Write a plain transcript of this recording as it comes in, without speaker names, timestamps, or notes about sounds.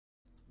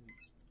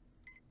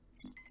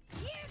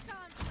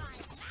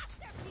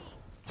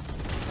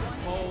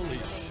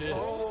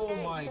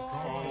my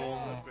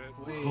god.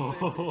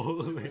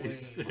 Holy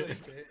shit.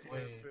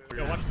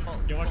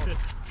 Yo, watch this.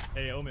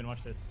 Hey, Omen,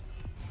 watch this.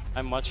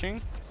 I'm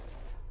watching.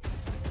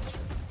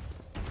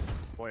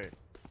 Wait.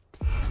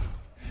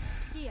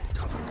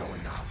 Cover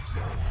going out.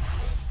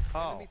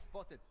 Oh.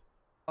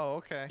 Oh,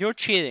 okay. You're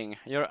cheating.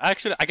 You're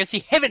actually. I can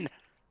see heaven.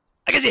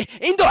 I can see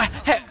indoor.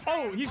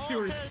 Oh, he's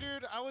serious. Okay,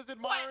 dude. I was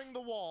admiring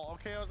the wall.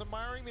 Okay, I was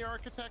admiring the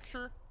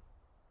architecture,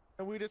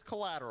 and we just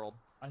collateraled.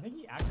 I think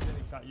he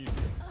accidentally shot you.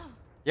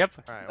 Yep.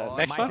 All right. Well,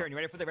 next My one. turn. You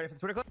ready for the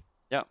Twitter clip?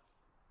 Yeah.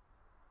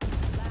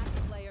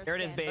 There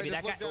it is, baby. Hey, just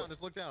That look guy. down.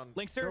 Just look down.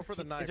 Linkster, Go for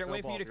the knife. Is there a no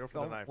way for you balls, to go for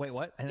the knife. Wait,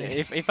 what?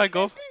 If I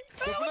go.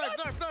 Go for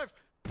knife. Knife.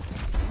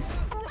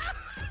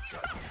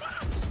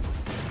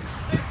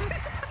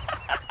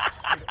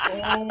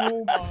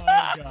 Oh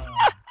my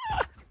god.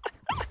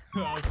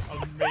 That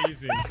was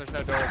amazing. There's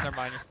no doors. Never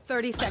mind.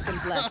 30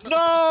 seconds left. No.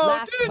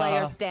 Last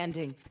player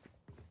standing.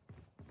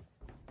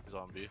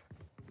 Zombie.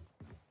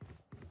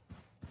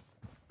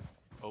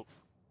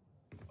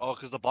 Oh,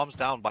 because the bomb's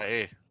down by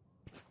A.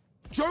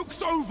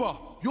 Joke's over!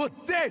 You're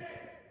dead!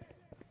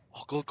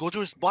 Oh, go to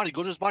his body.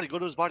 Go to his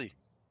body.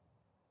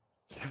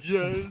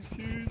 Yes,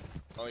 dude.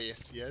 Oh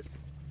yes.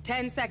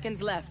 10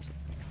 seconds left.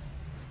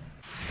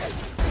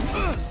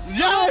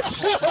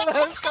 Yes!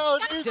 Let's go,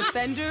 dude.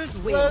 Defenders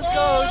win. Let's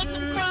go,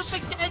 dude.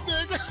 Perfect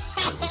ending!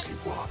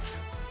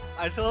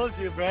 I told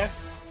you, bruh.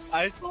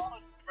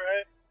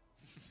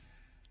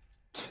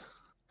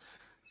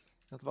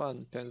 Det var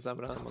en pen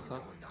sämre än vad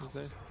han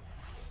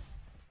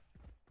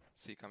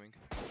See coming.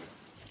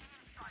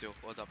 Ez jó,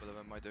 oldalba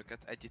lövöm majd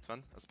őket. Egy itt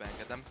van, azt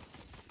beengedem.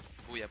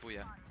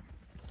 Bújja.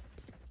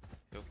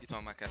 Jó, itt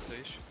van már kettő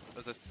is.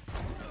 Azaz.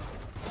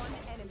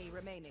 One enemy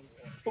remaining.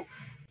 Jó.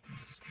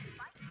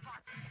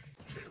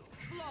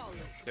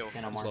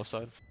 Left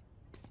side.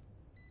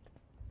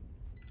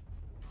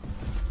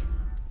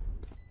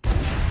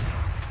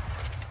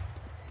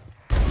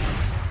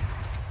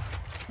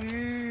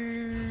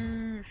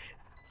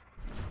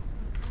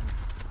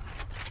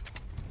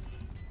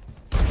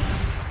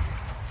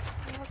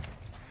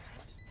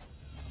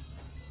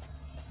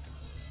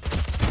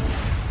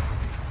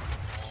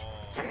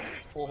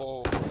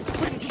 Oh.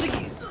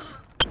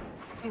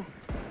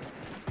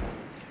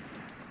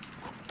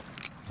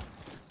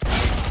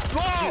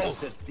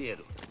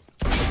 Certeiro.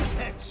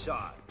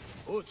 Headshot.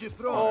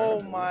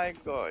 Oh my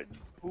god.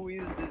 Who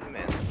is this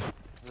man?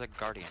 There's a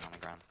guardian on the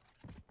ground.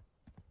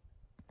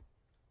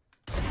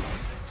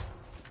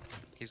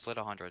 He's lit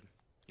 100.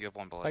 You have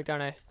one bullet. Spike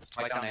down A.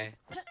 Spike down A.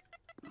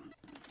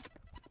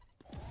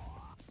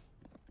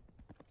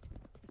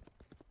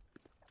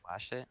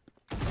 Flashed it.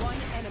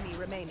 One enemy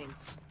remaining.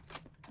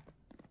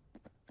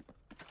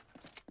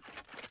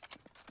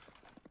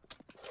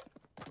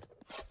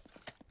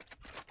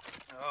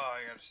 Oh,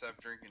 I gotta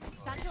stop drinking.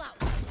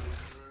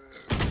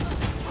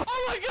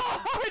 Oh my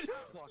god!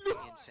 No.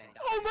 Insane.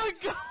 Oh my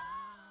god!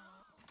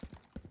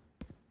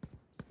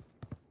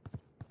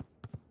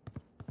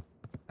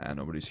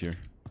 Nobody's here.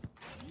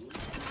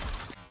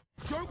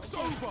 Joke's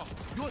over!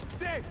 You're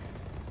dead!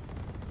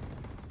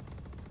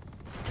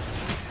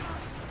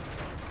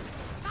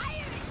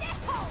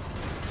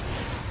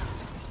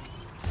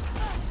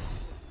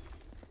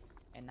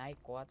 En hay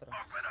 4.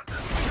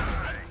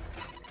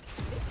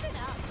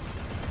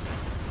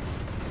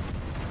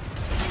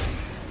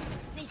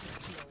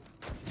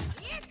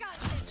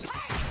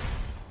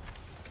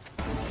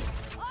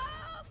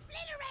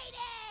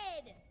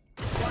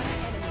 One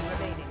enemy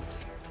remaining.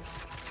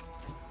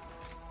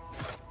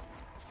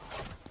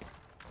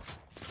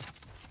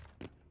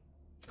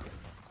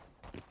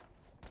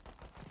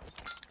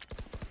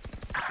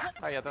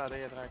 Aj, jag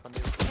drar kon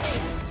dit.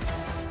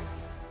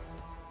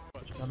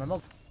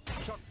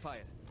 Shot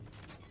fired.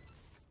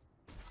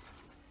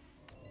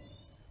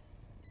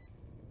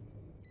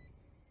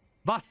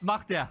 Was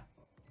macht der?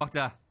 Macht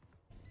der?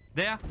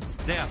 Der?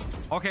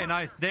 Okay,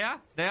 nice. Der?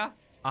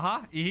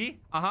 Aha,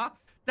 aha.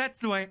 That's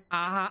the way.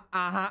 Aha,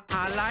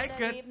 I like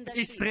it.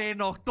 Ich dreh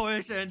noch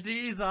durch in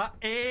dieser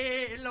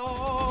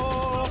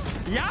Elo.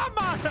 Ja,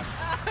 Mann!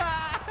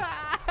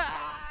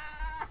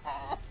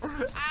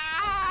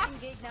 Ein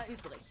Gegner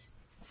übrig.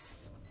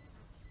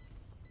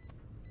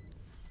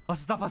 Was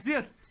ist da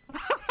passiert?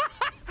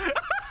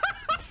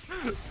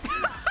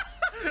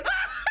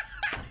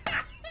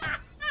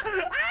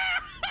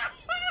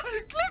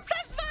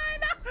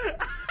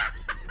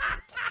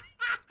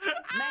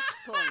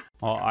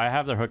 Well, I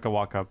have the hookah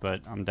walk up,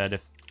 but I'm dead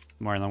if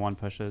more than one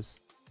pushes.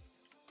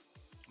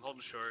 I'm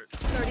holding short.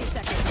 30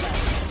 seconds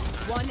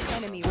left. One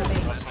enemy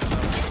remaining.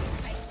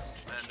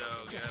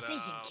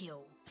 Precision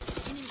kill.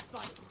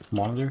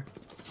 Monitor.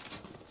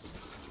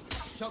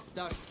 Shot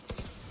down.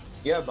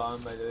 You have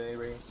bomb by the way,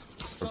 Rings.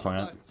 For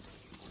plant.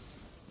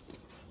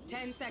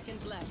 10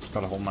 seconds left.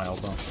 Gotta hold my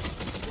elbow.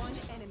 One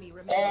enemy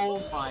remaining.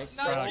 Oh my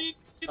god.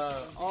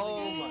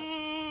 Oh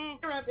my.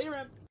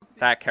 A-ramp.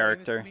 That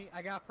character.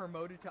 I got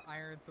promoted to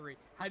Iron 3.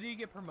 How do you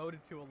get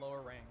promoted to a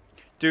lower rank?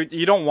 Dude,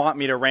 you don't want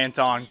me to rant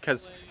on,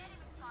 cause...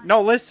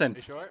 No, listen.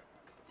 You short?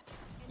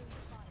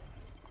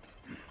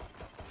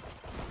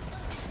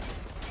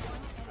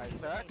 Nice.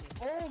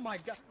 Oh my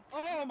god.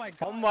 Oh my god.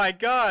 Oh my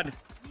god.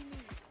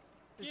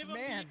 This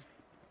man.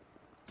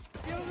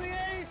 Give me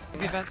ace.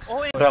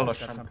 Bralo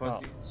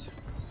szampo.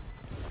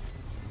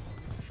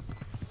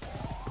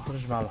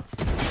 Wróć mala.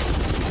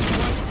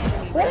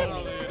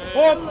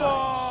 Opa!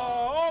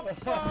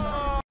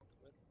 Opa!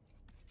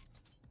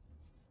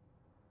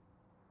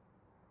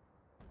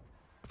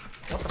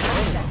 5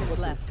 seconds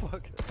left.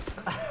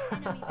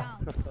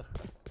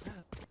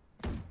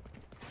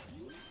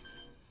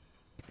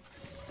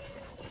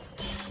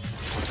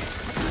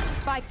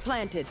 Spike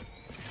planted.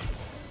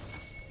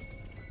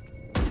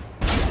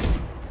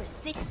 For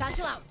 6,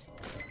 satchel out.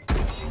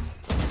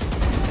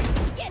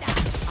 Get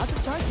out. I'll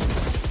just charge you.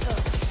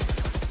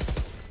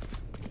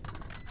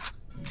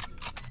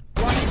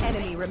 One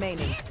enemy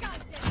remaining.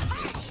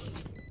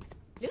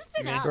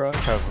 Loosen up.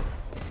 Garage.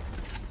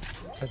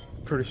 I'm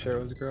pretty sure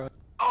it was a garage.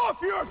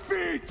 Off your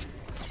feet!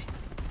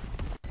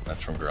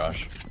 That's from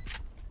garage.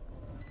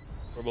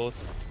 Four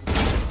bullets.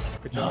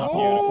 Good job.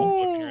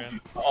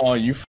 Oh,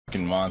 you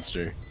fucking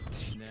monster.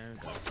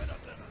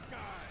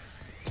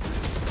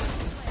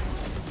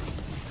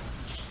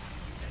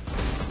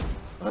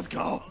 Let's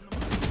go.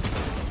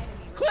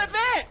 Clip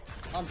it!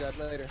 I'm dead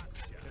later.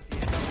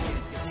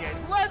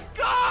 Let's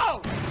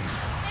go!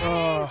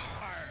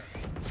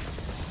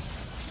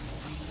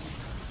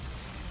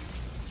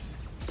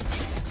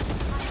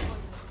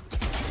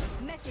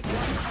 Message one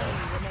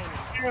enemy remaining.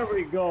 There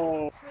we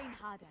go. Train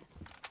harder.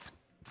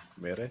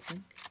 Mid, I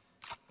think.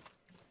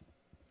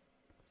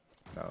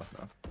 No,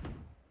 no.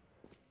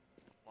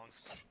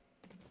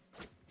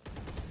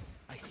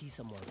 I see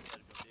someone.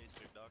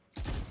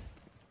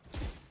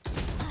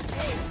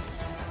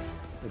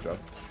 Good job.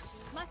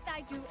 Must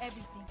I do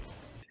everything?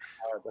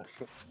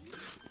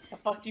 The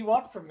fuck do you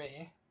want from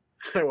me?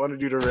 I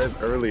wanted you to res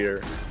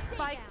earlier.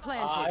 Spike I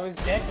planted. was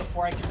dead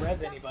before I could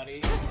res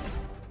anybody.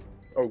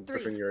 Oh,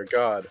 Griffin, you're a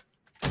god.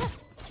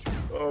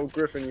 Oh,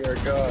 Griffin, you're a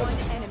god. One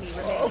enemy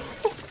remaining.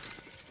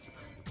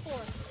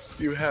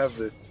 You have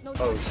this.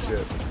 Oh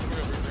shit.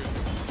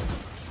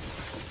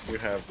 You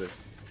have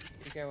this.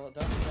 Okay, well,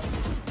 don't.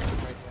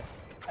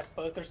 That's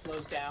both their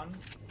slows down.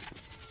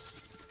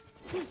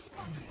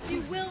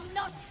 You will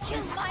not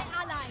kill my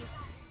allies.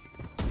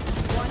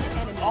 One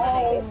enemy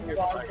Oh remaining.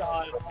 my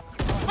god.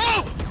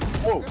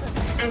 Oh!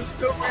 It's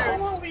still weird.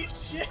 Holy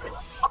shit!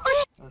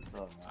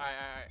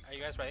 Alright, are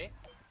you guys ready?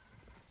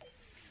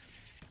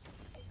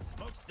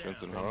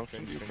 Vincent, how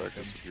often do you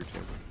practice with your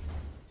team?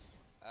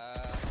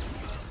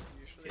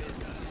 Usually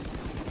it's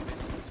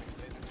basically 6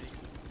 days a week.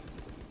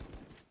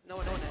 No,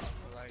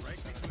 Like 7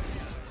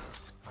 days.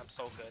 I'm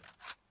so good.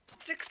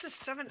 6 to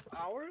 7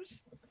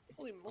 hours?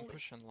 Holy I'm moly.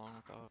 pushing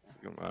long though. It's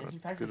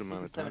a good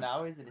amount of time.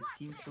 hours and his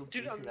team still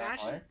Dude,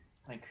 imagine.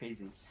 Like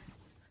crazy.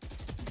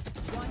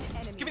 One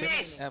enemy Give me remaining.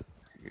 this!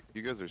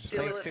 You guys are sick.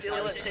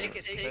 Take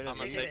it, take it. I'm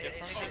gonna take it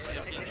from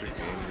You're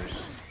gamers.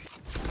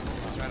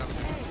 It's right up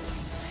there.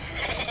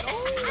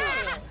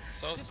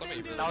 So some of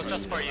you. That was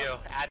just for you.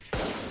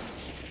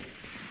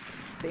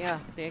 Yeah,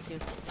 thank you.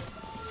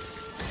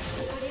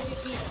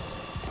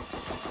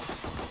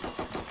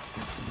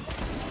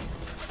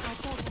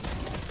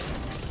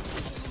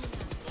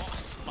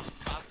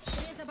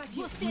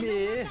 Você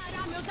não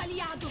matará meus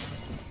aliados.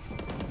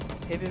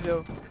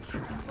 Reviveu.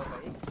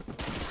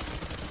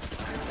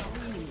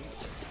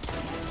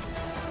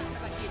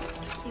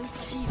 Eu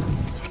tiro.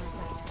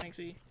 Thanks,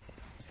 E.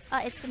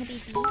 It's gonna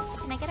be B.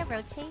 Can I get a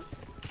rotate?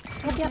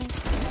 Yep.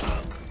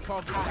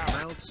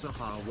 Mount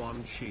Sahar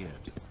 1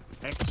 cheered.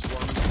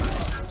 X1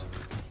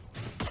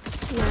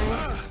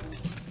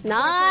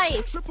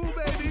 Nice! triple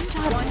baby!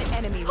 One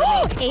enemy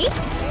Oh, remaining.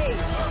 ace?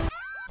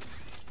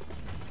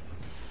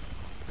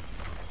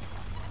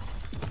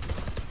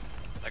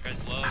 That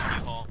guy's low.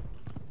 Paul.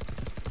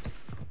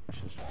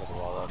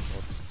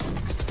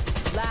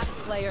 Last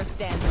player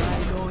standing.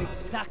 I know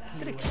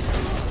exactly.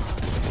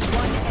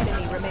 One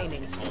enemy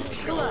remaining.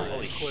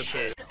 Holy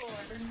shit.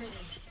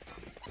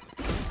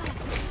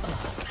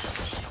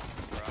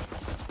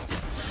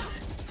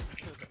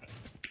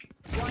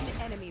 One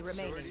enemy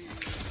remaining.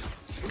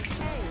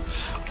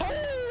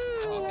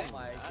 Oh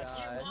my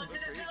god.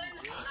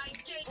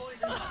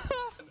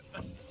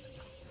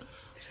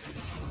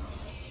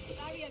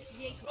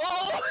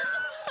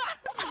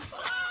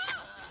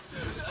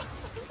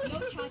 No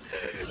charge.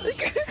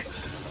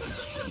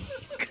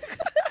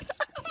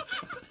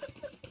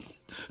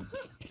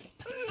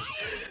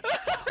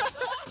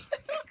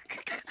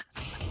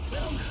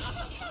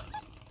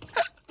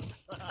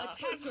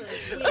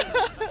 Attackers win.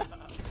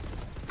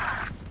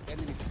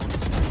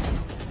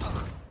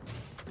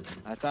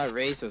 I thought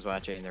Race was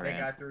watching the They ramp.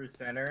 got through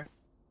center.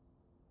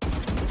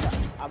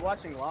 I'm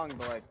watching long,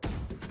 but like,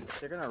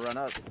 they're gonna run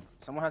up.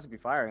 Someone has to be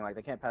firing. Like,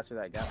 they can't pass through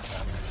that gap.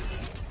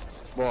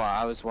 Well,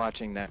 I was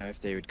watching them if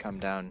they would come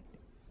down.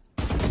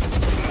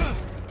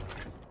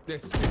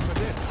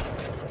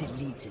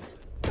 Deleted.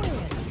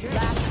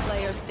 Last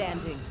player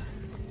standing.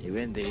 You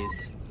win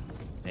these.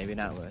 Maybe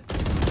not with.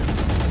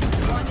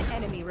 One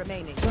enemy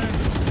remaining.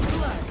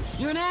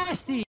 You're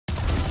nasty!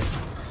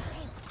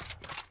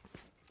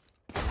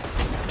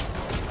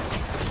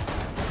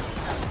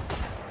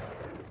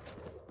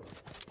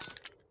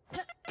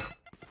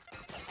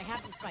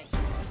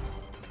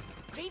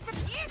 Here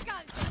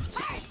comes.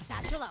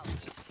 Satchel out.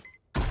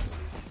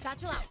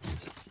 Satchel out.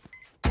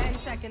 10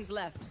 seconds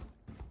left.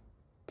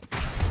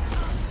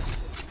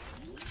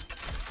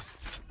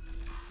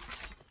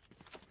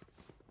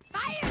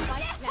 Fire!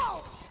 Fire!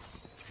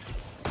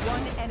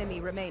 One enemy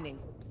remaining.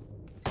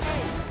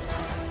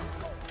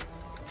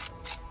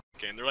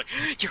 And they're like,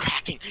 you're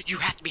hacking. You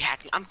have to be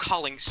hacking. I'm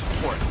calling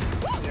support.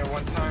 Yeah,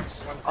 one time.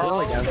 Oh,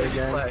 like every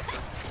game.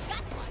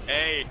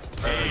 Hey.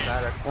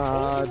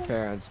 God,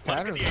 parents.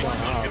 Let him get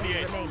the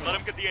ace. Let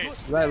him get the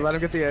ace. Let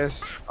him get the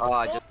ace.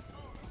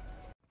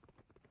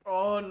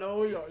 Oh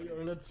no,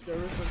 you're not scary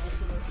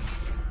position.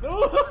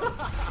 No!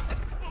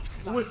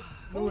 No way!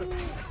 No way!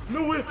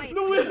 No way!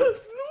 No way!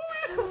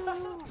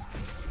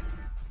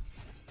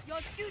 Your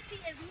duty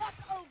is not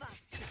over.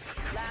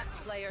 Last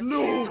player.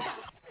 No!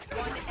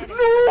 One enemy. No!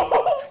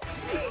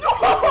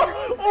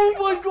 Oh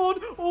my god!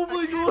 Oh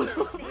my god!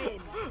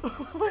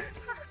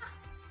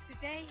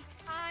 Today,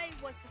 I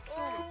was the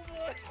sun.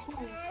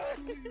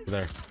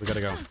 There, we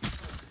gotta go.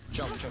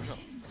 Jump.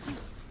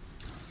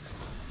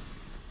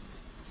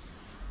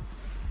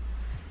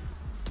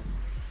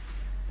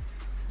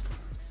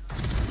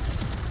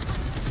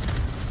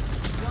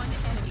 One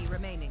enemy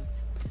remaining.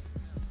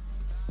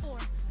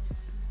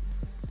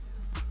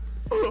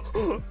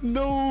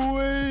 No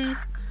way!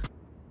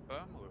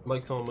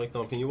 Mike Tom,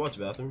 can you watch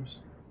bathrooms?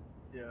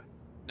 Yeah.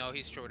 No,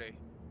 he's short A.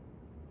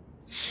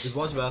 Just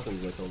watch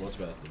bathrooms, Mike Tom, watch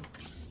bathrooms.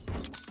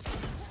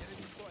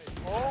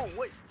 Oh,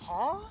 wait,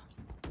 huh?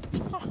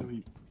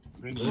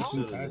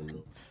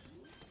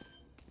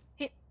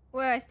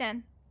 Where I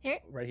stand? Here?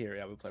 Right here,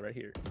 yeah, we play right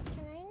here.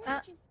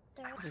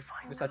 This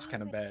is actually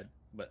kind of bad,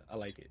 but I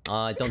like it.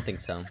 I don't think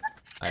so.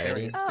 Alright,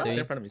 Stand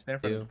in front of me, stand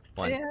in front of me.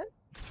 2, 1.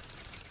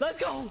 Let's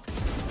go!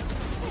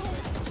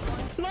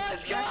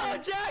 Let's go,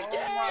 Jackie!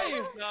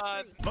 Oh my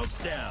god.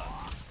 Smoke's down.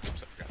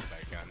 Oops, I forgot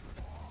that gun.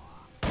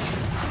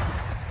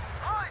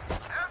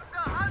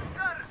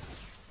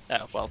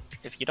 Oh, well,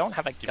 if you don't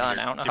have a gun,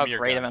 I don't know give how me your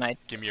great gun. of an idea.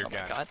 Give me your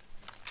gun. God.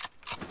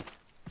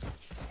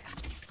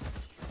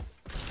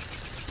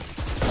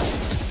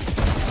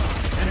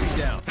 Enemy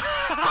down.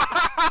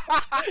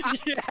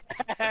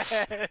 Yes!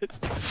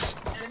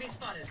 Enemy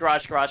spotted.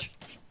 Garage.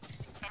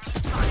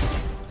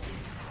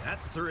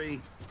 That's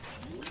 3.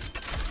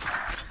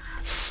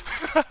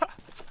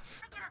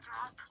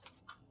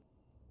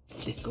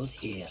 This goes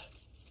here.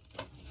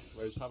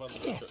 Where's how about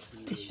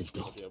This should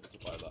do. be able to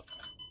buy that?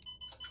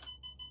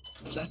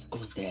 That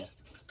goes there.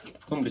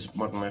 Don't be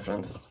smart, my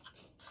friend.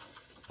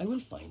 I will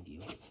find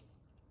you.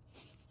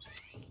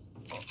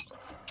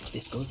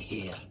 This goes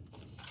here.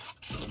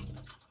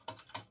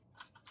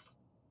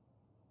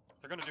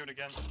 They're gonna do it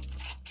again.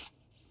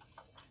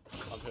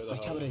 My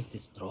camera is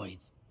destroyed.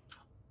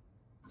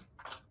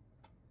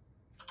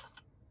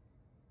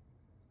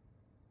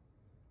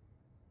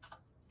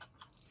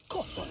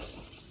 Go for it.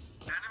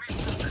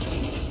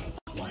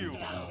 One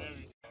down.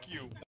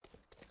 You.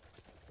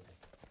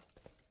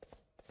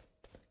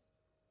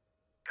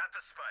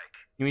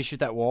 You mean shoot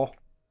that wall?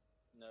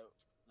 No,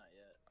 not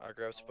yet. I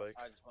grab spike.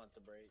 I just want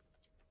to break.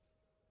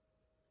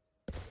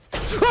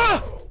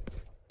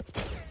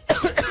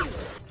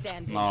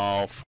 Standing.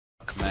 Oh,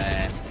 fuck,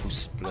 man.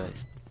 Who's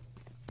placed?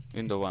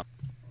 Window 1.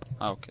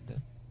 Ah, okay,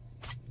 then.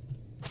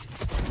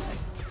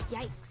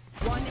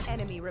 Yikes. One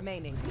enemy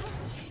remaining.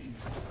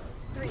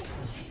 3.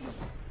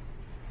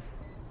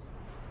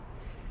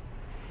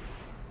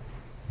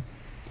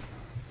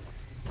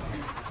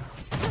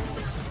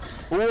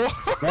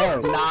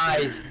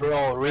 Nice,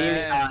 bro.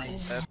 Really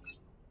nice.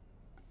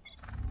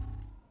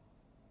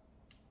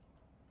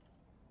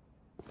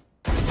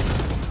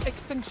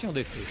 Extinction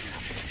des feux.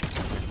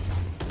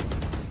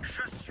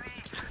 Je suis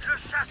le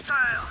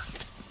chasseur.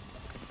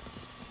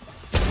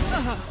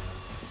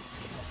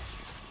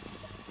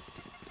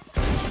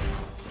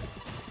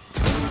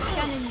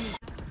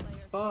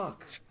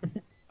 Fuck.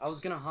 I was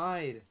gonna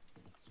hide.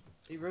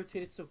 They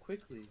rotated so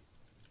quickly.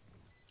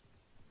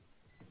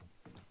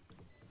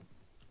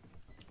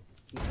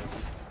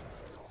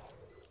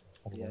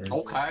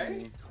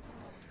 Okay.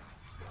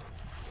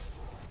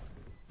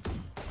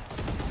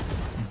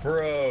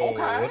 Bro,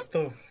 Okay. what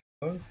the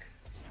fuck?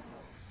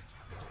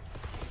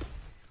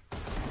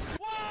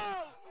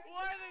 Whoa!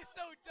 Why are they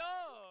so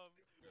dumb?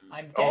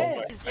 I'm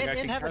dead.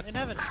 In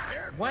heaven.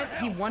 What?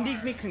 He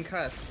 1D'd me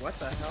concussed. What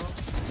the hell?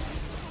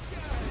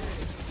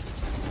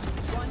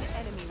 One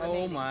enemy Oh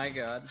remaining. my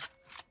god.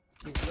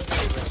 He's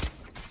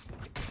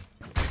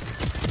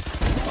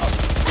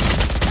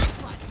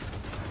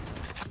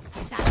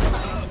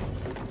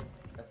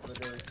That's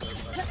literally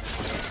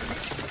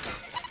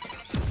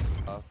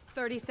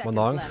 30 seconds One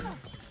long. left.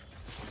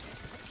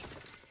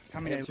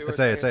 coming in. It's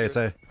A, it's A, it's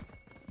A.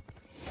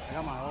 I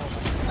got my ult.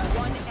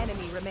 One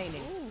enemy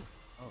remaining.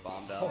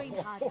 Bomb down.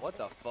 What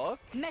the fuck?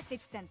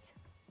 Message sent.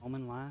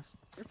 Omen last.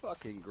 You're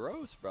fucking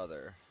gross,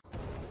 brother.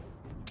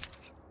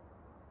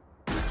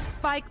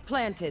 Spike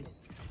planted.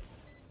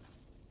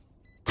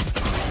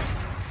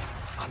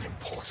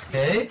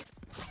 Hey?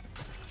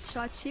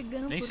 Shot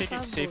chegando, Nem por sei o que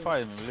favor. você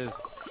faz, mas beleza.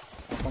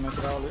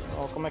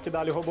 Como é que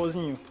dá ali o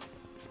robozinho?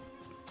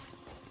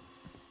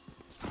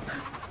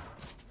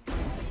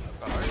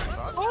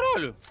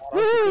 Caralho!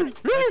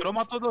 Entrou,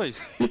 matou dois.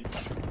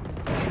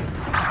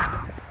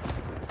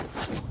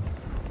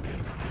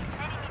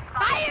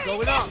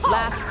 Going up.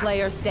 Last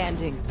player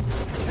standing.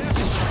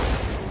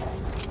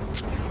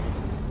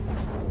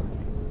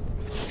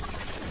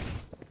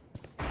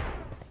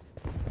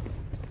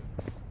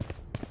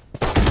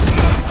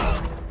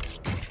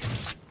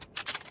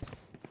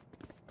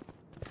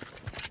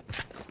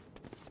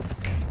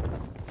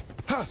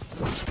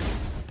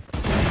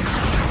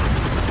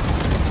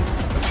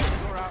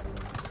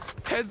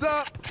 Heads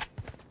up!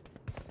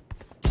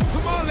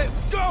 Come on, let's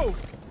go!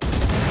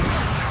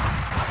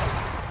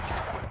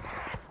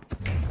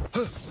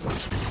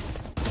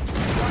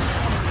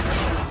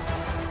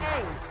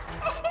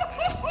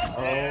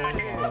 Oh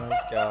my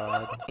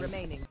god.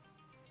 Remaining.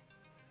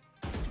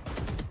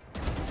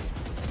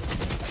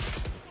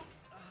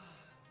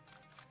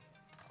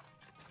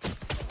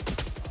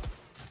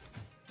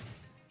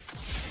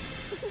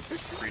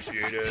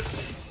 Appreciate it.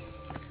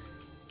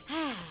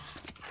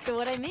 So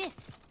what I miss?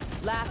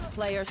 Last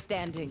player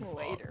standing.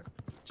 Later.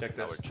 Check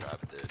this. We're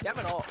trapped, dude. You have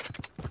an ult.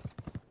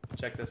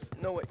 Check this.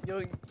 No, wait,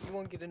 you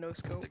won't get a no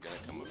scope. They're gonna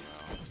come up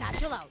now.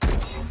 Satchel out. That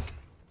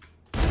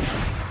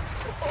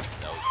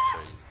was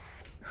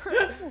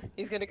crazy.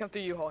 He's gonna come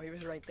through U-Haul. He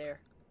was right there.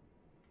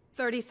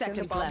 30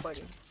 seconds left.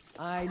 Buddy.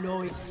 I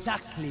know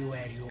exactly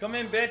where you Come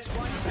in, bitch.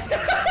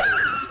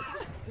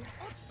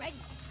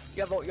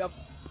 You have ult. You have.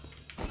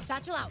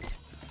 Satchel out.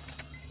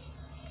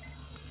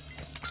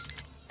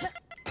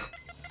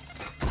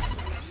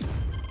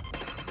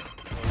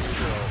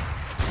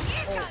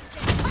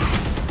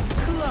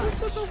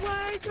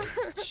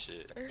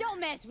 Shit. Don't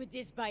mess with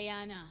this,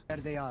 Bayana. There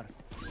they are.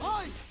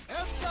 I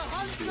am the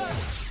hunter!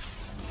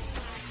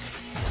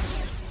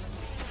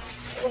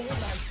 Oh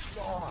my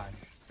god.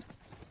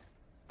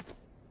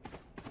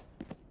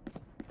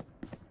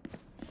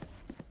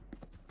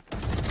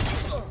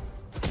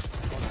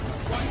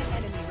 One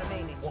enemy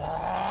remaining.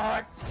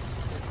 What?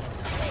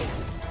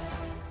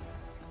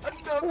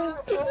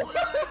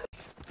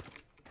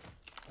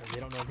 They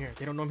don't know I'm here.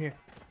 They don't know I'm here.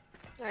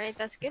 Alright,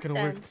 that's good It's gonna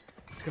then. work.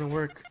 It's gonna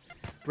work.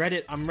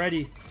 Reddit, I'm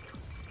ready.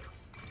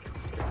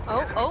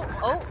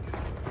 Oh.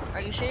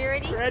 Are you sure you're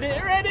ready?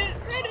 Reddit.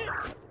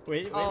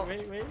 Wait. I'm on my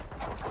way.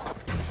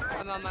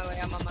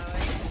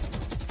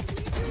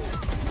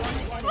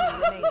 One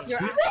enemy remaining.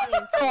 You're actually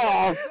in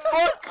Oh,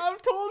 fuck! I'm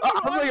told you.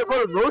 I'm like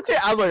about to rotate.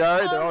 I'm like,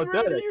 alright, they're all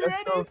dead. Ready, I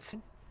guess so.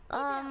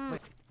 Reddit.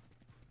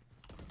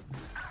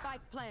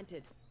 Spike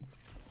planted.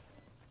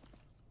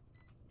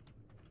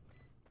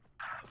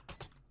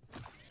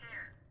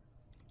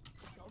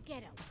 Go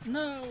get him.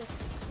 No.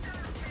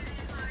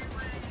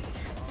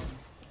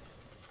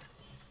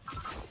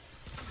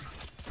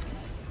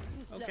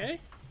 Okay.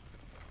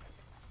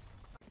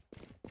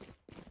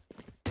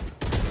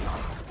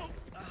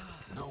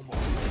 No more.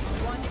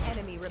 One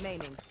enemy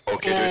remaining.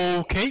 Okay.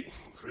 Okay.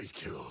 3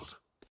 killed.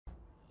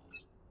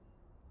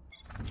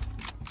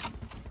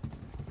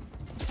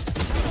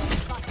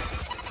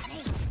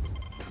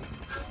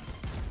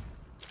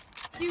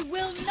 You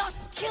will not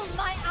kill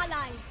my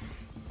allies.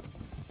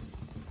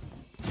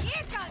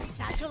 Here comes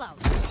Satchel out.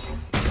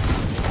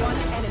 One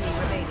enemy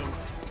remaining.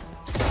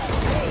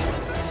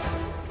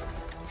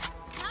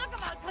 Talk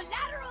about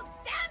collateral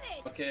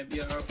damage. Okay,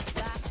 be out.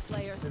 Last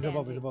player He's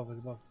standing.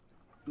 above.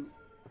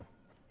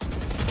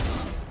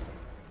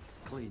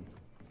 clean.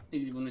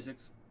 Easy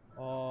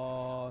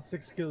 1v6.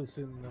 6 kills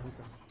in the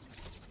hookah.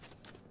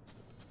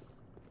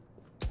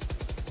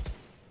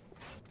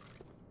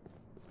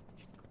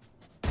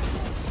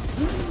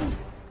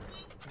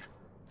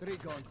 Three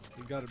gone.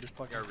 You gotta be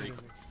fucking kidding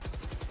me.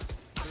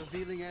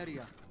 Revealing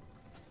area.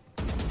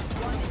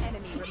 One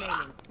enemy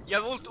remaining. You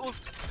have ult.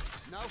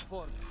 Now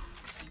form.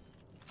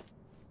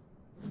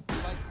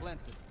 Spike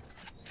planted.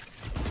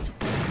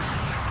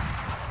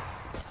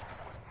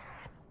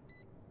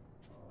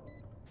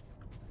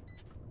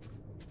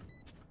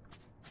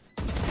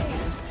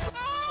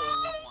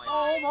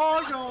 Oh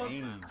my god!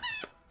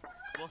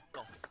 What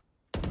the?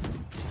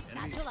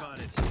 Satchel out.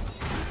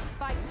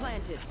 Spike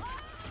planted.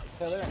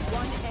 One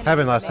enemy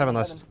Heaven last, remaining. heaven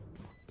last.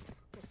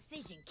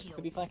 Precision kill.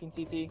 Could be flanking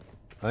CT.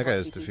 I think I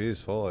just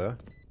defused full, yeah?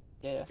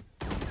 Yeah.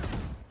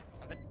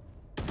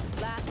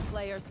 Last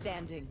player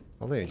standing. I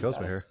don't think he kills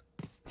me here.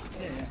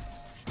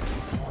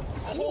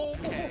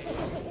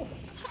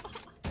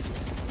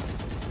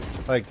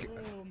 Like,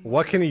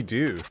 what can he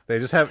do? He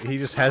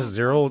just has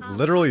zero,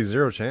 literally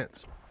zero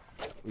chance.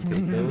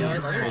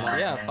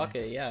 Yeah, fuck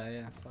it.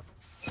 Yeah. Fuck.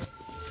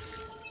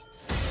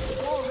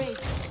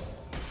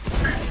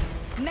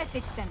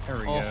 Message sent. There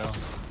we go.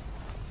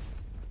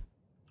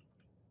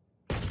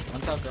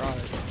 One top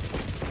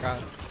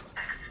garage.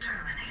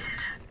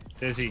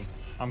 Dizzy,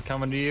 I'm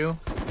coming to you.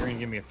 You're gonna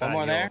give me a fat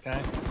more heal, there?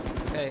 okay?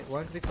 Hey,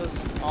 why could be close?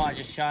 Oh, I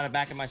just shot it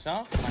back at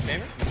myself. My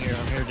favorite.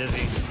 I'm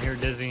here,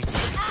 Dizzy.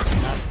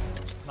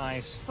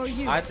 Nice. For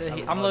you.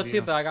 I'm low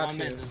too, but I got you.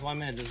 There's one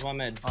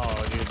mid.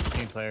 Oh, dude,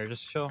 team player,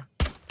 just chill.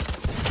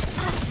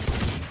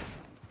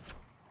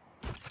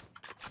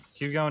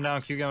 Keep going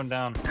down.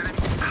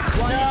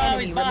 One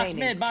enemy He's box remaining.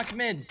 mid, box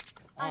mid.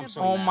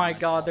 Oh my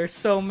god, they're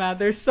so mad.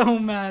 They're so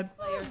mad.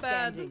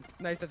 Bad.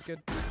 Nice, that's good.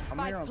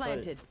 Spike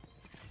planted.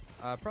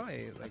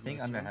 Probably like. I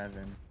think under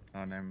heaven.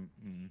 Oh, no.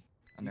 You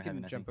Under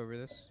heaven. can jump over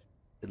this.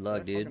 Good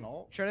luck, dude.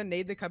 Try to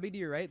nade the cubby to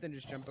your right, then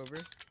just jump over.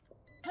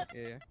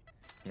 Yeah.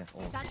 Yes.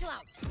 Oh. Satchel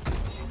out.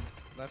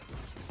 Left.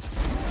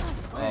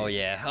 Oh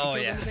yeah. Oh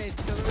yeah.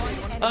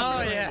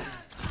 Oh yeah.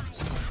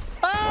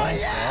 Oh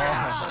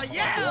yeah.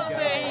 Yeah,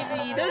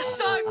 baby. The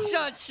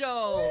Sunshot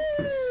Show.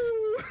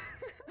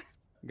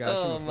 Gosh,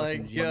 Oh I'm a my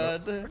fucking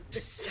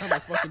genius. god. I'm a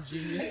fucking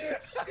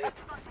genius.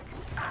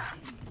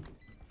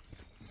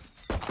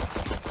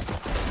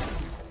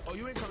 Oh,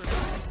 you ain't coming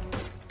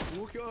back.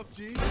 Walk it off,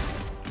 G.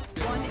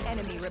 One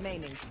enemy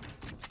remaining.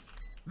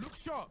 Look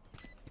sharp.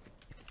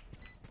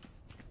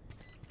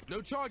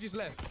 No charges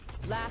left.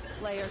 Last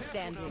player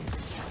standing.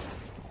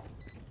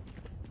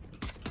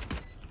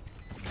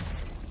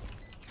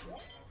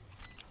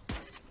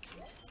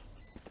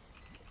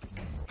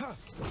 Huh.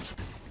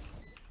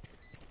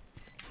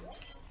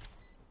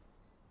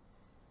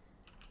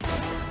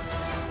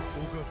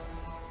 All good.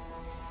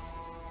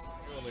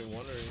 You're only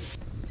wondering.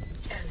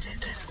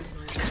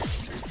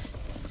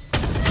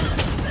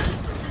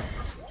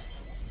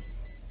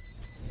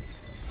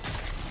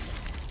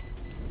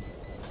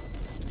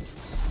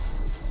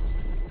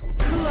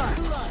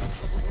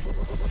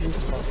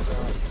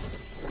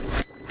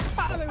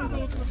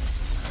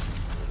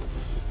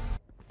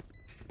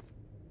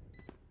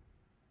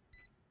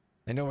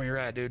 I know where you're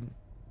at, dude.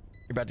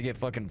 You're about to get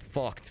fucking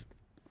fucked.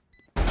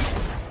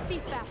 Be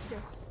faster.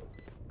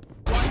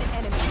 One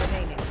enemy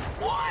remaining.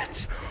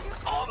 What?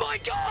 Oh my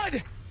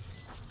god!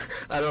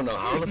 I don't know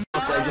how the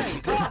fuck I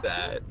just did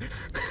that.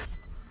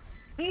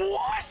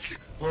 What?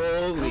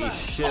 Holy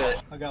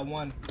shit. I got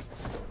one.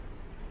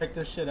 Check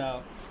this shit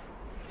out.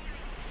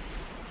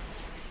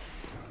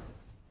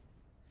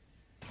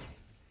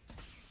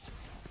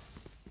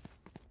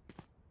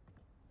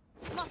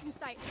 Lock in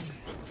sight.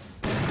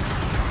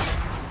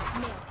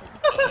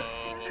 Oh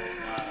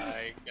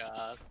my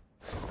god.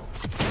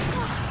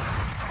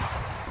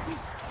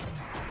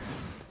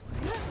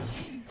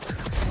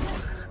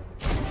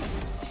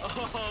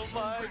 Oh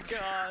my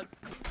god.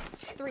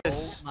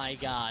 Oh my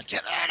god.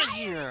 Get out of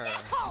here!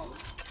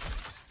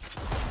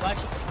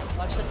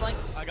 Watch the flank.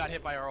 I got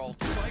hit by our ult.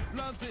 Oh,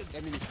 I'm T,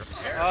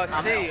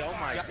 out. oh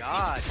my Yep,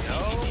 god, T, yo.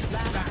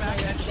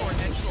 Back, end short,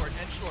 end short,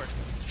 end short.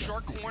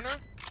 Short corner.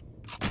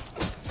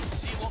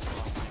 See what?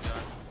 Oh my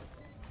god.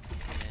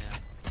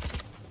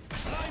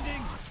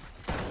 Blinding.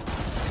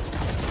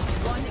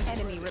 One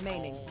enemy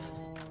remaining.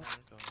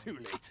 Too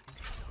late.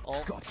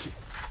 Oh. Got you.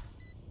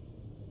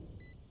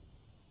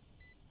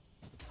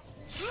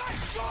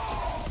 Let's go!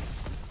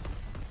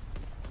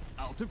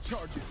 Out of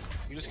charges.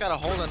 You just gotta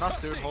hold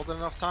enough, dude. Hold it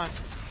enough time.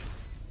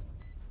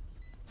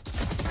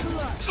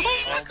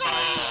 Oh my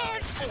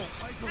god!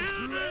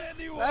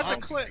 That's a Oh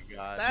clip.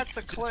 That's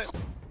a clip.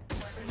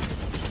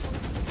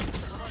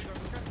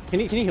 Can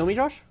you heal me,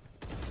 Josh?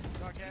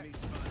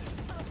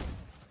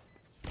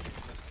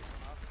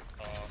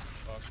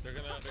 They're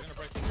gonna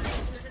break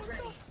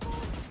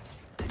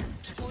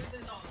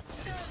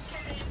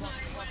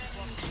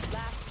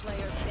Last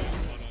player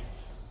standing.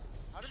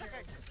 How did that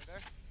guy get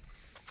there?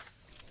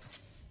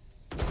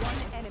 One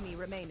enemy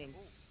remaining.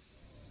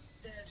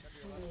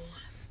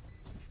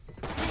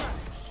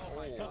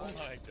 Oh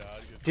my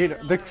god. Dude,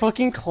 the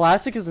fucking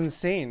classic is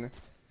insane.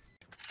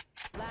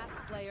 Last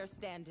player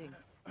standing.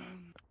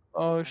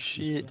 Oh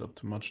shit. Up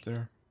too much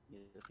there. Yeah,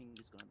 I think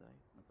he's gonna die.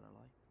 Not gonna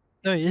lie.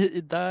 No,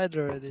 it died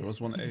already. There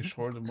was one A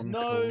short and one No.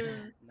 close.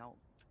 Now,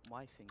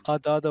 my thing. Oh,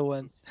 the other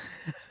one.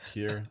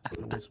 Here,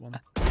 there was one.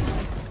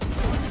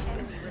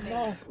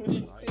 No, are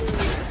you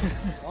serious?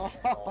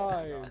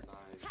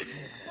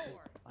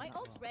 My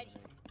ult's ready.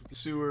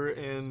 Sewer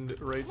and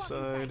right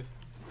side.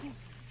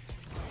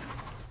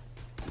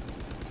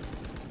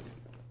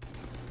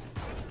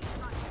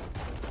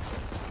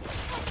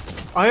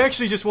 I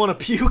actually just want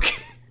to puke.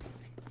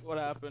 What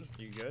happened?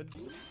 You good?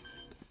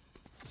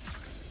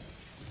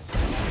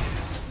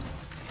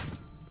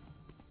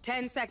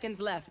 10 seconds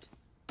left.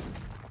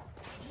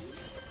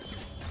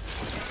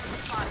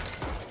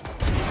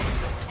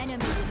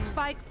 Enemy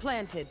spike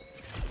planted.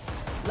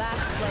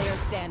 Last player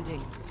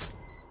standing.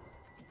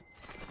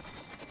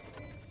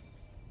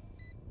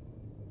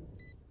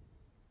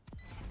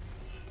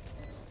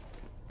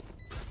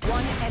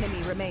 One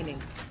enemy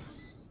remaining.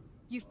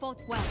 You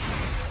fought well.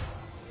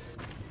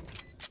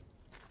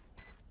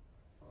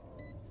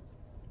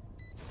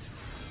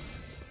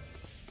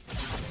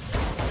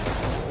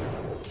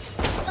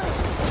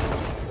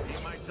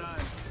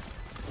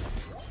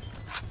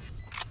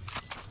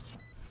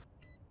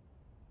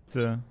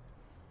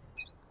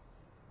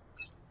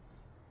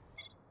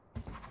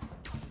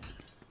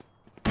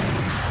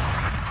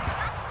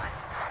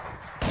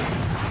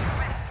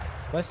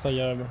 Ouais, ça y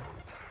est.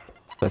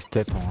 Ça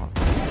step en.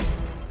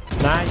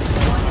 Nice.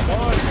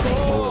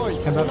 Oh,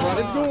 eh ben voilà,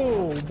 let's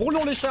go.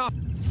 Brûlons les chats.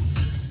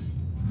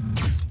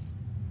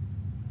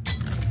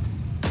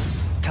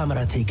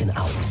 Camera taken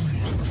out.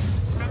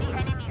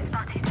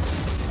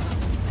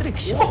 Trick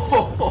shot.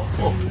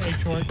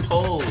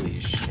 Holy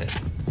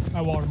shit.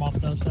 I walled him off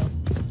though, so.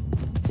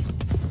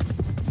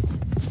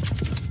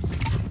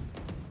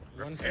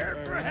 Prepare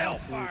for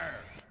hellfire.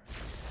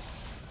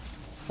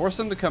 Force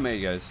them to come A,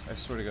 guys. I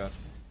swear to God.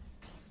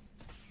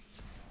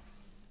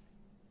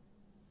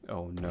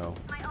 Oh no.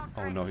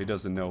 Oh no, he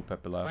doesn't know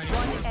Pepe left.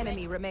 One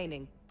enemy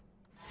remaining.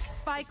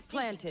 Spike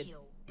planted.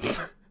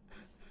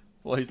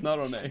 Well, he's not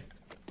on A.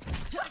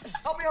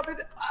 Help me,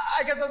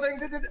 I got something.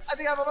 I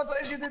think I have a mental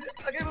issue.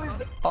 Okay,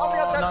 please. Oh,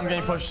 no, I'm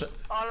getting pushed. All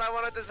I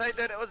wanted to say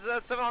that it was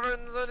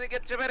 700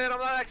 get you better. I'm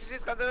not actually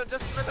just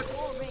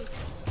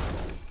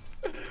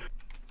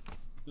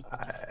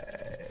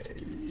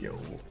Yo,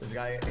 there's a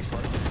guy A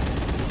short.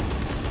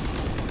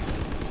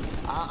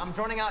 I'm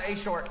droning out A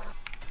short.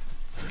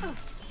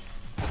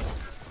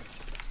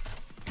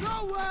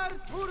 Nowhere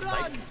to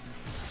run.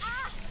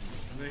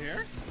 Is it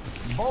here?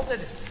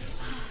 Bolted.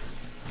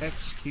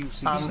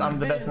 I'm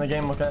the best in the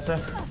game, what can I say?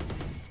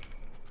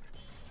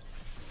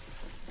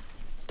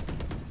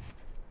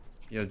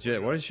 Yo,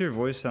 Jet, why does your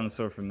voice sound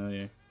so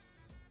familiar?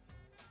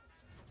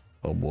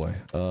 Oh boy.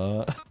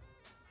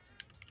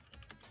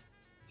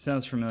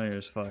 Sounds familiar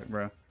as fuck,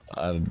 bro.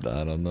 I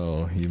don't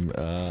know. He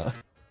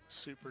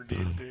Super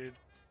deep, dude.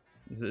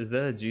 Is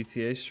that a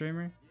GTA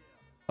streamer?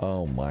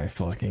 Oh my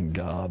fucking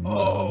god, man.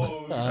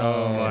 Oh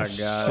my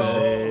god,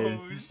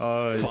 dude.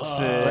 Oh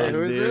shit, Wait,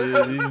 who is dude.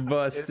 this? He's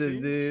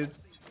busted, dude.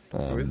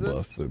 I'm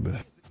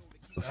busted.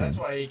 That's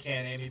why he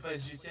can't aim. He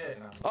plays GTA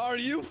now. Are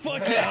you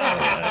fucking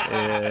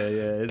yeah,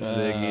 it's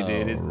Ziggy,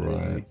 dude. It's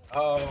Ziggy.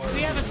 Oh. Can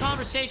we have a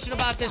conversation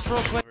about this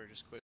real quick?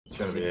 It's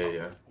gonna be A,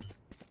 yeah.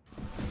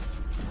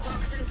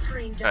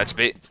 That's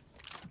B.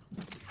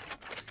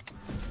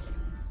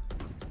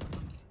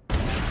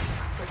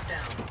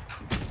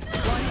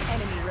 One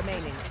enemy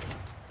remaining.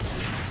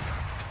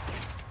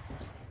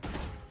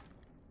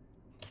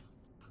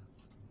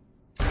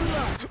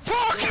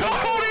 Fuck!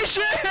 Holy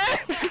shit!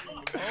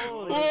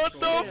 What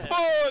the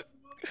fuck?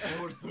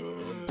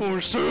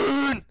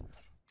 Porsoon!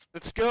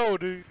 Let's go,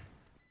 dude.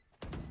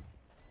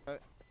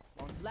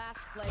 Last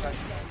player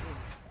standing.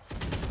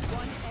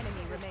 One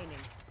enemy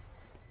remaining.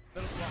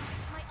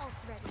 My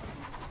ult's ready.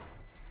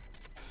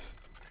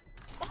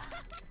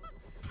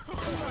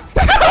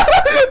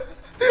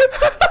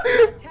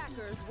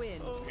 Attackers win.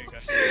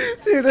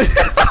 Dude.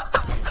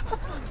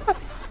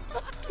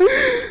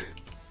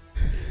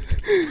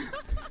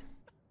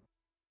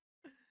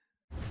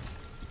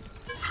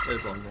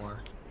 There's one more.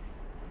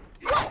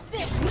 What's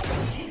this?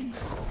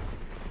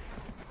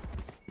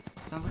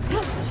 Sounds like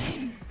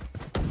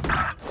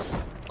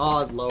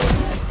oh, lower.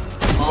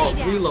 Oh,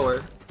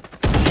 relower.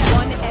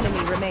 One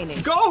enemy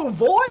remaining. Go,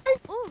 boy!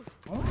 Ooh.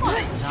 Oh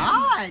my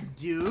god,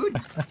 dude!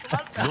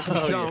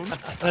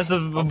 That's a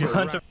bunch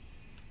of.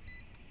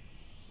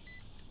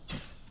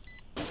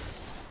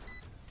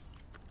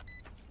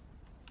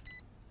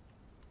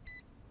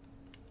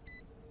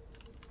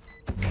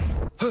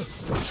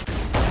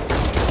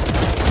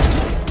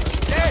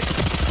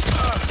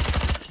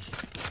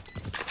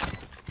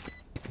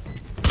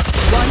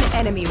 One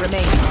enemy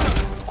remaining.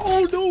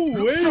 Oh no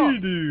way,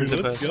 dude!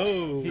 Let's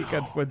go. He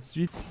got foot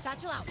street.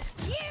 Satchel out.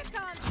 Here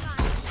comes my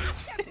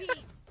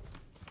masterpiece.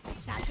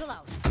 Satchel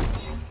out.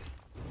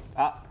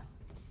 Ah.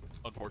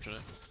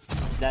 Unfortunate.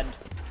 Dead.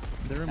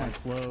 They're in my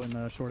slow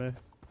and short A.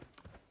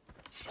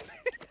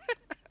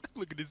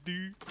 Look at this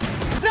dude.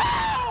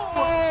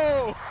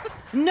 No!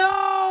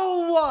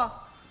 No!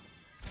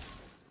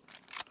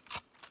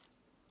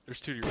 There's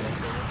two to your left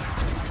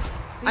side.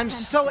 I'm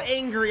so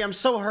angry. I'm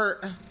so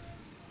hurt.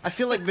 I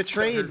feel like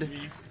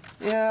betrayed.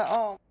 Yeah.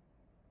 Oh.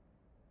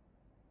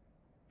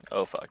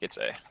 Oh fuck, it's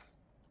A.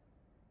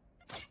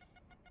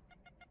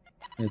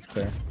 It's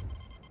clear.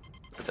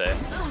 It's A.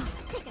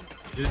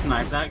 You just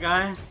knifed that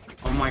guy?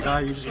 Oh my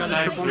god, you just got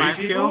a triple knife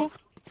kill?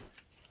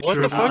 What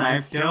the fuck?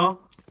 Knife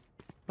kill?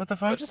 What the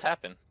fuck? What just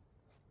happened?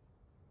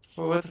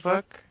 What the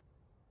fuck?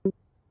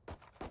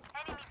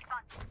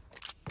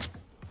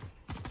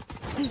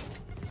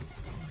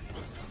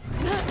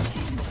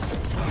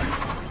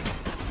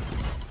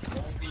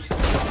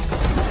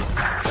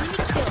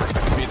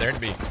 B there to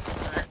B.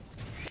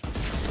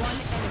 One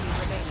enemy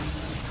remaining.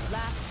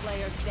 Last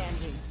player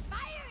standing.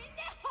 Fire in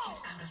the hole.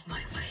 Out of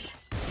my way.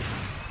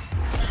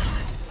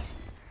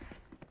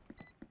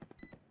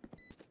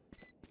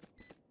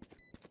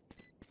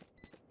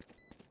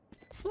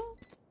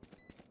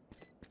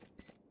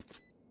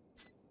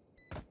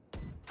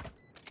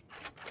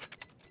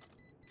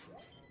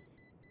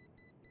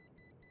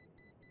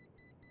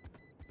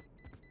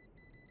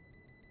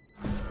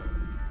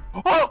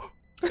 Oh!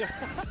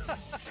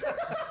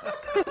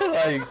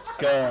 My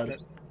god.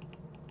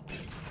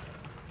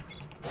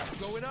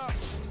 Going up.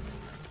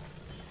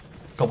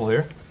 Couple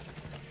here.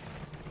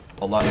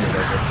 A lot here,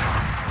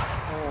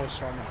 Oh,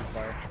 Shaman can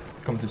fire.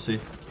 Come through C.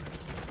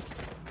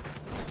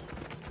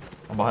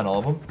 I'm behind all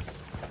of them.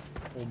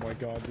 Oh my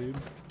god, dude.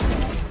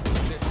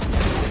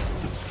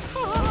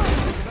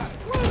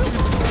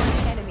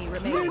 Enemy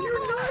remaining.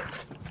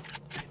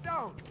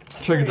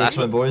 Trigger this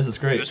one, boys. It's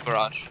great. Use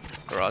garage.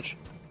 Garage.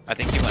 I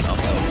think he went up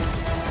though.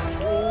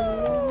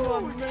 Oh,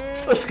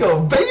 man. Let's go,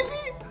 baby!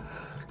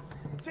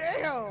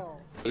 Damn!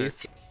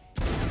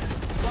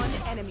 One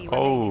enemy remaining.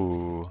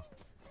 Oh.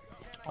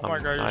 Oh my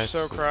god, Nice.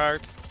 you're so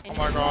cracked. Oh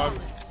my god.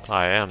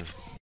 I am.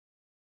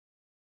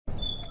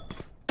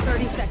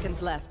 30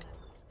 seconds left.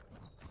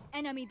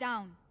 Enemy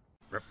down.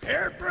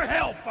 Prepare for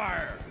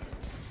hellfire.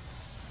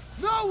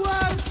 No way!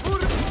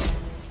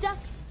 Duck.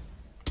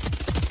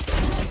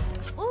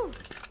 Ooh.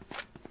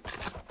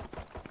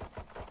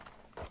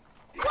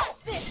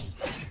 What's this?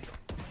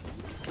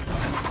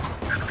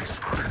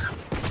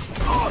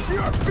 On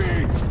your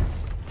feet.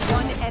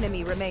 One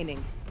enemy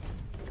remaining.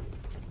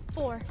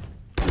 4.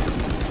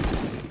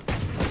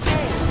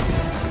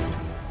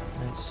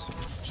 Nice.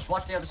 Just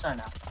watch the other side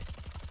now.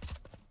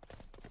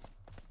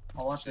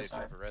 I'll watch this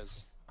side.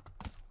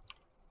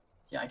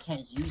 Yeah, I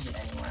can't use it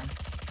anywhere.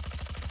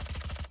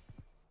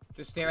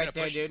 Just stay right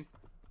there, dude.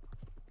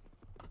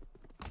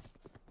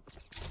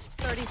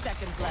 30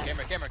 seconds left.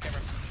 Camera.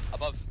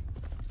 Above.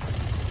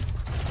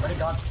 Where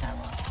got the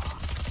camera?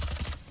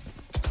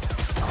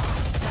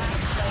 Last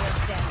player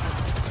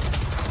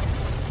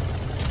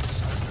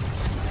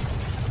standing.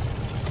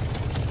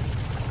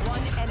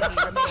 One enemy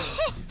remaining.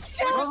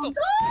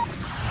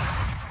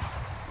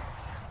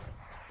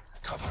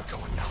 Cover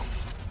going out.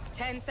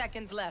 10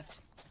 seconds left.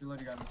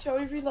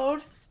 Joey,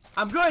 reload.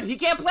 I'm good. He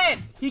can't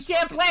plant. He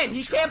can't plant.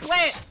 He can't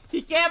plant.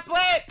 He can't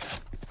plant.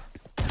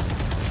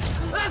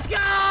 Let's go!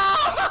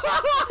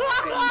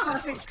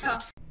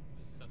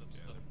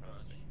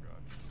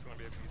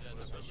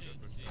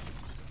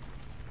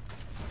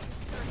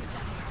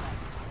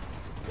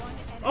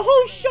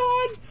 Oh,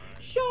 Sean!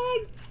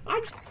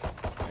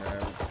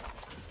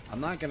 I'm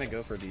not gonna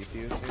go for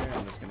defuse here.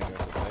 I'm just gonna go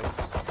for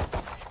fights.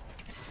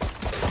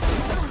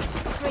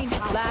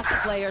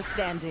 Last player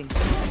standing.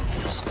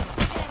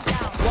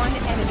 One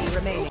enemy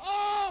remaining.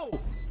 Oh!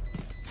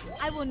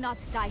 I will not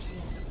die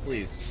here.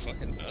 Please.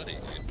 Fucking nutty,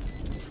 dude.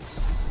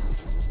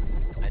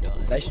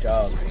 Nice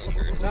job.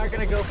 Not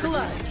gonna go for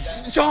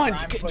John!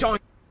 John!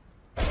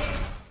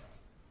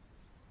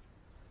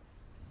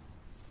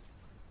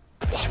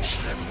 Watch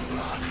them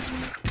run.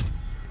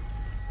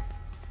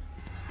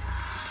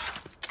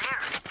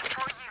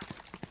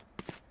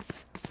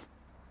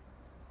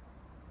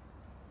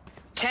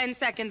 Ten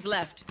seconds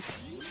left.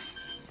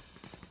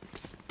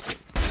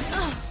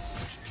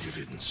 You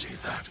didn't see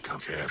that. Come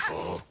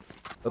careful.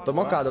 Eu tô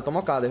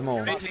mocado,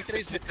 irmão. Tem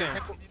 3D, tem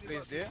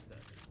 3D.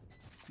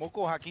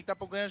 Moco, o Hakim tá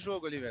pra ganhar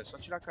jogo ali, velho. Só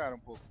tirar a cara um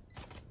pouco.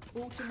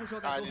 Último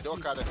jogador. ele deu a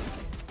cara.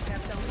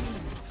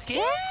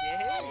 Que?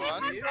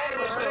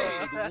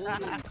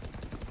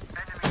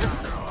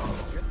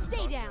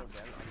 Stay down.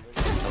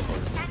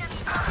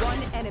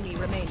 One enemy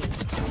remaining.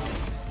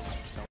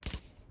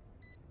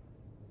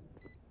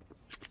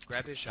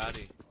 Grab his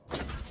shotty.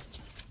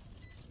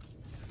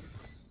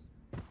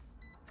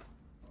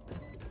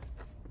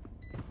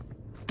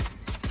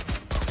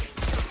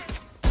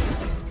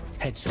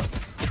 Headshot.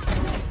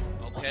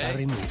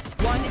 Okay.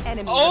 One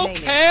enemy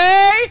remaining.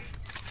 Okay!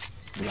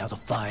 3 out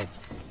of 5.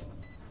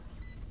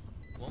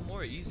 One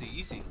more,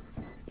 easy.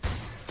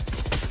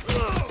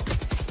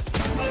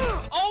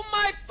 Oh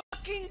my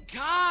fucking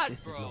god,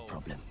 This bro! is no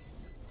problem.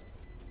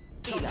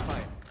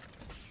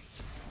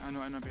 I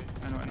know, B.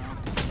 I know.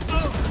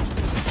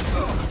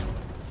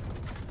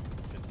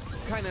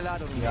 Keine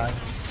Ladung.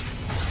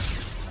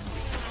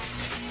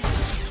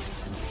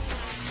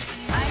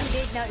 Ein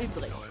Gegner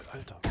übrig.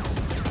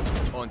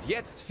 Und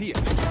jetzt 4.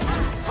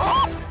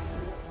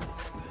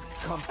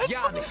 Kommt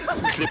ja nicht.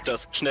 Klipp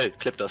das, schnell,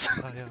 klipp das.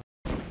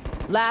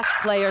 Last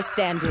player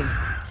standing.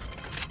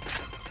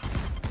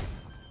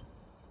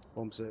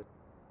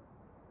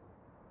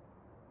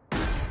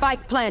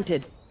 Spike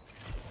planted.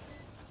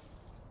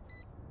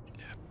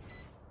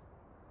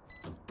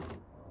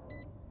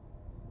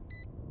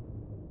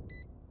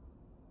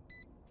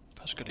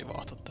 Pääskö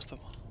divahtaa tästä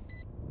vaan?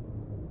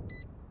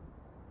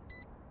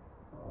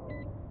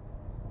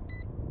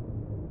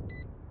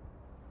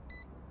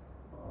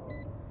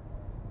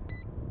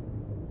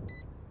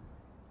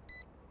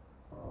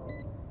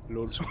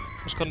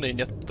 Koska niin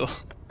jättua?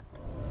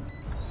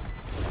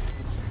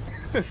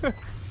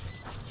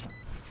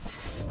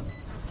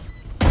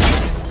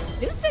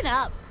 Loosen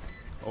up.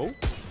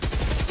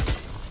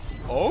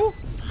 Oh?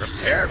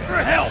 Prepare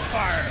for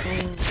hellfire!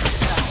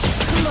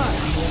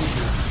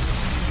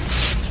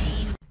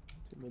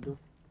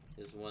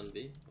 There's one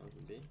B.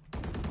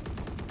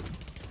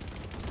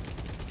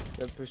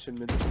 They're pushing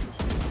mid.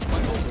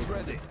 My ult's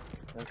ready.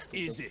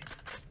 Easy.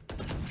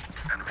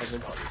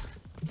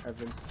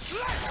 Heaven.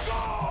 Let's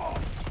go!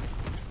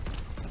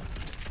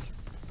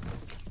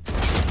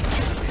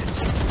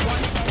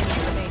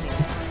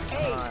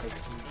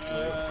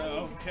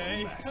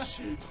 Okay.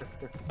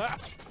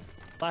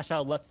 Flash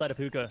out left side of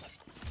hookah.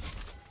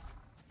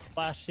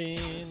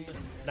 Flashing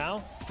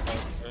now.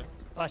 Okay.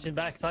 Flashing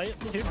back side.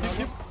 Two.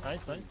 Nice.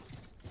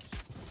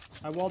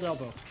 I walled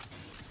elbow.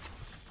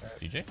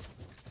 DJ?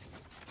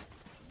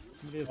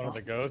 Oh,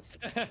 the ghost.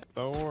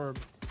 The orb.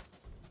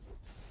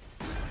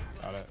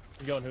 Got it.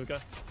 You going hookah?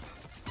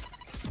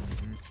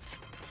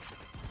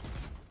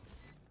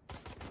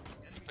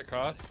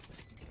 cross.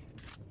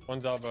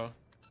 One's elbow.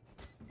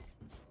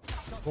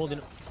 Holding.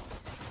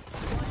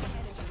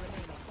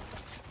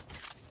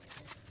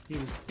 He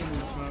was in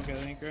the smoke, I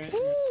think, right?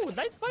 Ooh,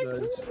 nice fight.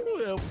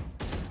 Ooh.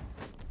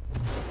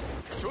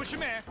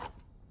 조심해.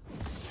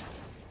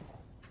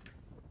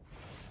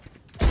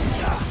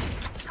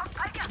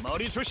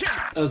 머리 조심.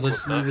 I was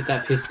watching with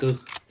that pistol.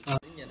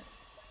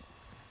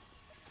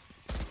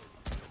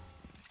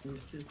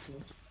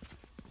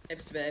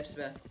 Hepsi be, hepsi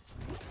be.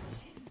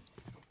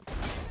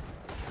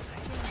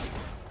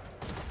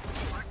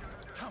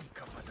 Tam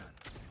kafadan.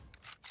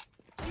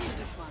 Bir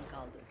düşman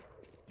kaldı.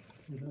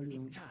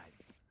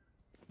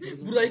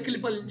 Burayı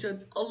klip alın chat.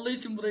 Allah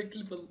için burayı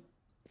klip alın.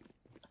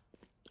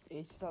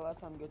 Eşsiz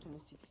alarsam götümü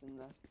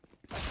siksinler.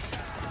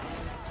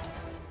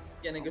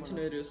 Gene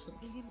götünü veriyorsun.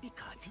 Benim bir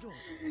katil oldu.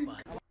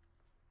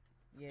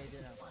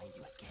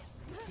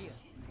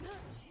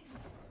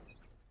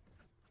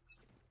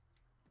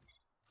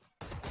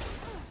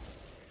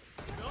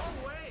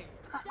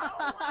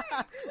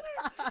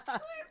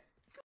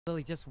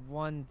 Lily, just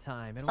one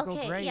time. It'll go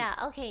Okay, great. yeah,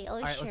 okay, oh,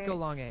 Alright, sure. let's go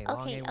long A. Long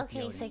Okay, A with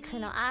okay, Yodi.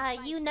 Sekuno.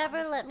 You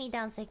never let me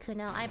down,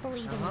 Sekuno. I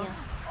believe in you.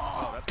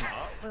 Oh, that's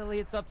not. Lily,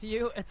 it's up to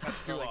you. It's up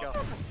to you. Go.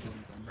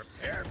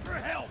 Prepare for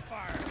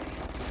hellfire.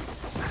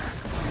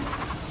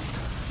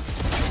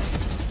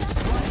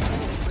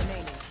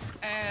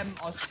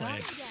 Aslan.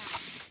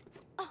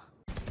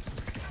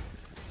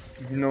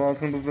 Window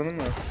altını buldun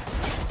mu?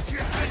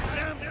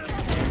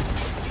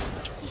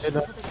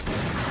 Neden?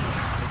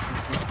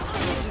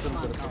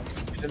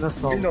 Window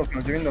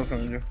sonucu, Window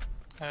sonucu.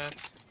 Evet.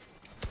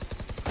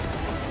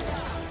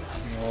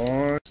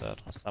 Nice.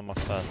 Some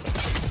of us.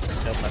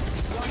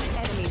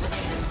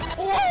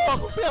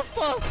 Oh, wir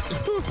fast.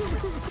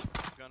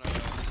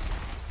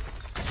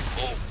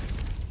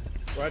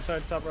 Right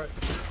side, top right.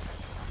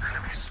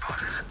 Enemy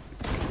spotted.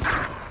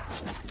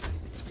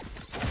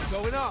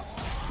 Going up.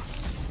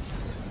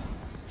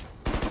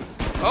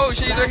 Oh,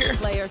 she's right here.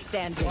 Player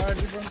standing.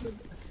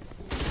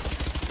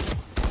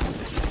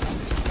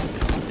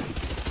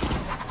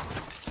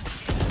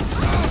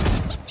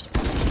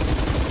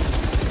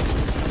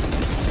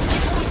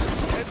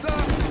 Heads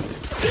up.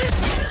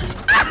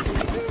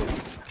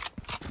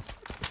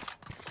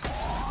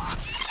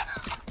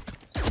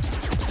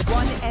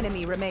 One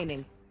enemy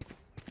remaining.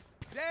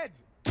 Dead.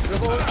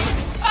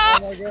 Oh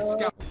my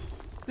god.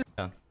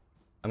 Yeah.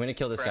 I'm gonna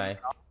kill this guy.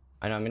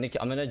 I know.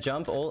 I'm gonna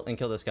jump, ult, and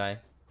kill this guy.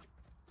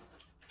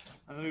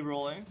 I'm gonna be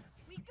rolling.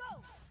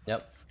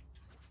 Yep.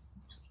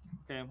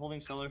 Okay, I'm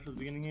holding cellar for the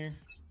beginning here.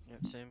 Yeah,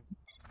 same.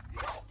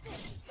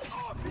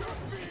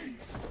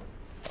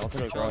 I'll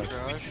throw garage.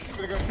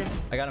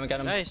 I got him. I got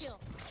him. Nice.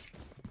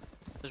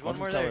 There's one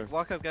more there.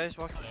 Walk up, guys.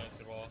 Walk up.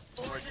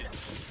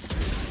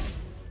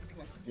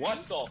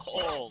 What the?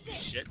 Oh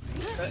shit.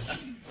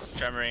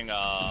 Tremoring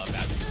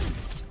batteries.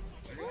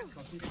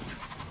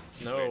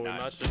 No,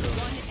 not sure.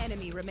 One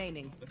enemy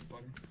remaining.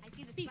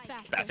 Be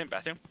fast.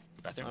 Bathroom.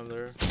 I'm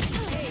there.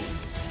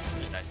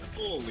 Nice.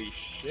 Holy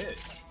shit.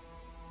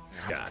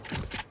 God.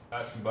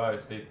 Ask them by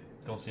if they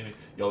don't see me.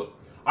 Yo,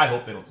 I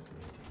hope they don't.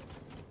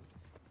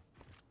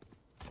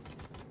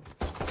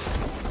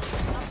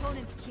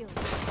 Opponent killed.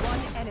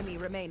 One enemy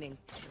remaining.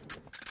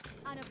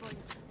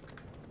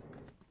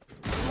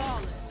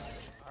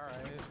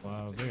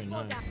 Wow, very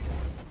nice.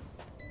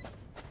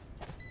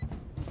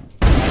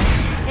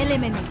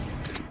 Eliminate.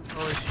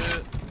 Holy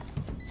shit.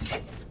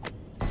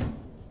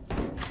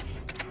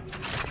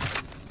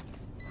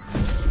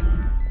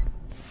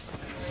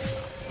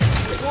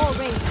 Wall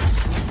raised.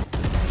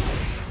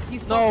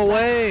 No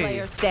way.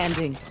 Player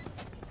standing.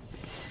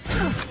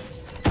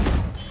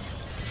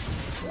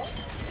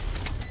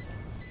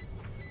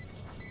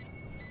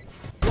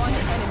 One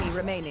enemy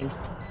remaining.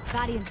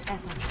 Valiant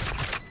effort.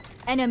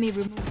 Enemy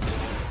removed.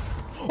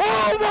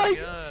 Oh my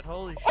god,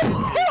 holy shit.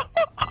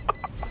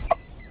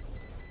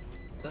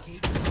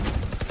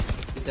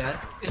 He's dead.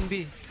 In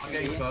B. I'm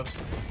getting smoked.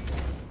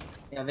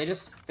 Yeah, they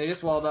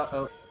just walled up.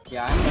 Oh,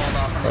 yeah, I'm walled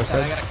off on this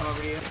side. I gotta come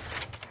over to you.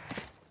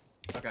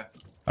 Okay.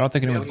 I don't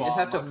think anyone's. We just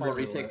have to full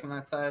retake from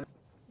that side.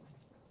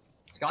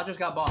 Scott just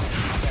got bombed.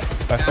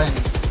 Back Okay.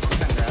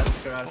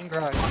 there. One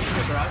garage.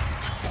 Garage.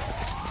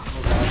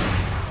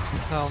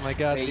 Oh my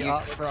god, Hey, the you-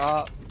 op for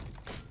op.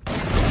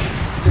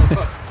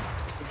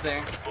 It's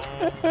there.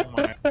 Oh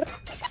my.